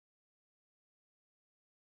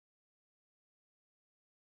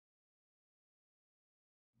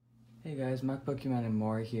Hey guys, Mark Pokemon and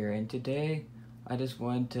more here, and today I just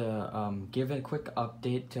wanted to give a quick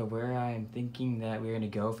update to where I'm thinking that we're gonna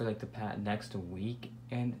go for like the next week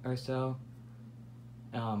and or so.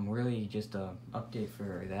 Really just a update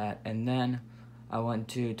for that, and then I want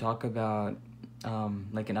to talk about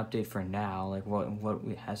like an update for now, like what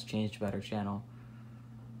has changed about our channel,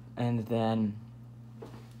 and then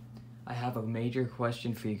I have a major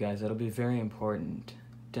question for you guys that'll be very important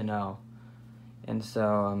to know. And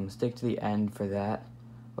so stick to the end for that.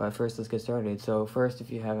 But first, let's get started. So first, if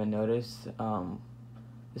you haven't noticed,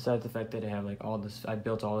 besides the fact that I have like all this, I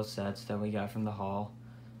built all the sets that we got from the haul,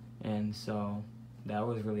 and so that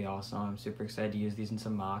was really awesome. I'm super excited to use these in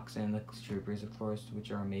some mocks and the troopers, of course, which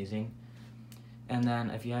are amazing. And then,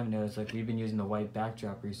 if you haven't noticed, like we've been using the white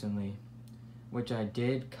backdrop recently, which I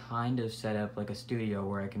did kind of set up like a studio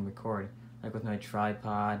where I can record, like with my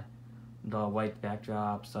tripod, the white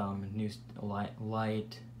backdrops, new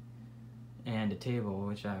light, and a table,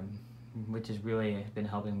 which has really been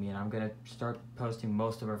helping me. And I'm gonna start posting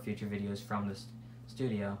most of our future videos from this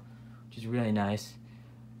studio, which is really nice.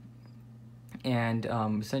 And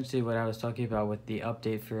essentially, what I was talking about with the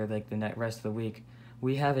update for like the rest of the week,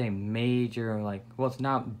 we have a major well, it's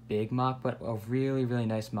not big mock, but a really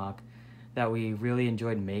nice mock that we really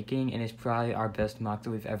enjoyed making, and it's probably our best mock that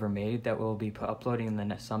we've ever made that we'll be uploading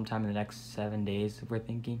in sometime in the next 7 days, we're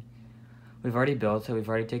thinking. We've already built it, we've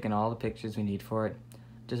already taken all the pictures we need for it,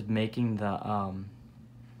 just making the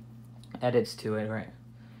edits to it, right,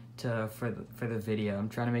 for the video. I'm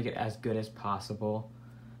trying to make it as good as possible.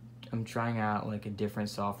 I'm trying out like a different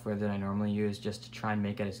software that I normally use just to try and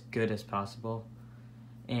make it as good as possible.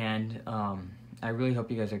 And I really hope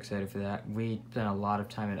you guys are excited for that. We spent a lot of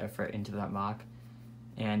time and effort into that mock,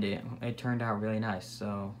 and it turned out really nice.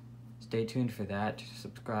 So stay tuned for that.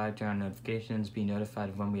 Subscribe, turn on notifications, be notified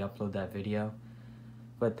of when we upload that video.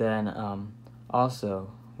 But then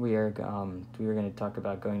also we are going to talk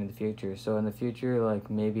about going in the future. So in the future, like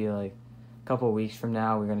maybe like a couple weeks from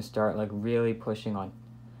now, we're going to start like really pushing on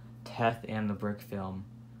Teth and the brick film,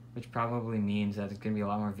 which probably means that there's going to be a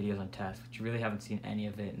lot more videos on Teth, which you really haven't seen any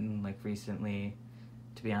of it in like recently.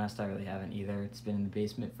 To be honest, I really haven't either. It's been in the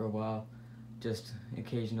basement for a while, just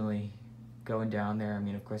occasionally going down there. I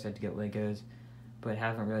mean, of course I had to get Legos, but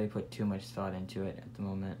haven't really put too much thought into it at the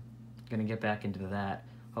moment. Gonna get back into that,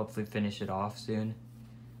 hopefully finish it off soon.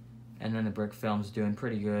 And then the brick film's doing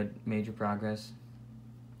pretty good, major progress.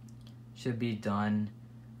 Should be done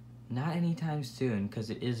not anytime soon, because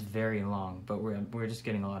it is very long, but we're just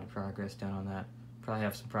getting a lot of progress done on that. Probably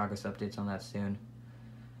have some progress updates on that soon.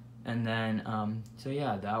 And then, so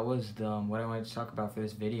yeah, that was what I wanted to talk about for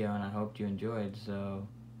this video, and I hope you enjoyed. So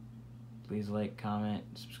please like, comment,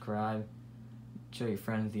 subscribe, show your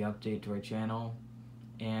friends the update to our channel,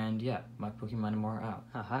 and yeah, my Pokemon and more out.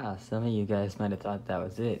 Haha, some of you guys might have thought that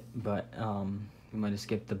was it, but we might have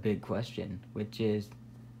skipped the big question, which is,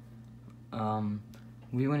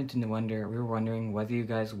 we were wondering whether you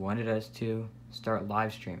guys wanted us to start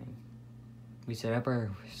live streaming. We set up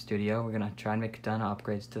our studio, we're gonna try and make a ton of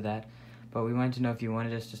upgrades to that, but we wanted to know if you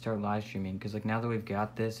wanted us to start live streaming, because like now that we've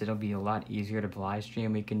got this, it'll be a lot easier to live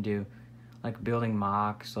stream. We can do like building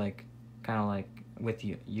mocks, like kind of like with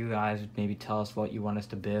you guys maybe tell us what you want us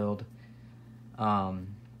to build. Of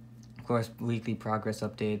course, weekly progress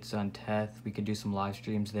updates on Teth, we could do some live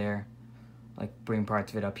streams there, like bring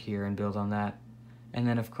parts of it up here and build on that. And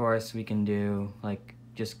then of course we can do like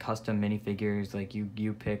just custom minifigures, like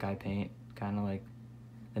you pick, I paint, kind of like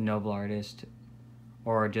the Noble Artist,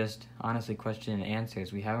 or just honestly question and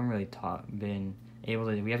answers. We haven't really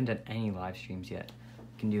we haven't done any live streams yet.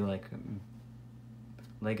 We can do like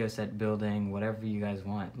Lego set building, whatever you guys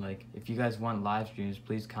want. Like if you guys want live streams,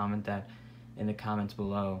 please comment that in the comments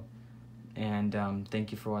below. And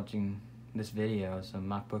thank you for watching this video. So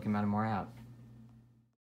Mock Pokemon and more out.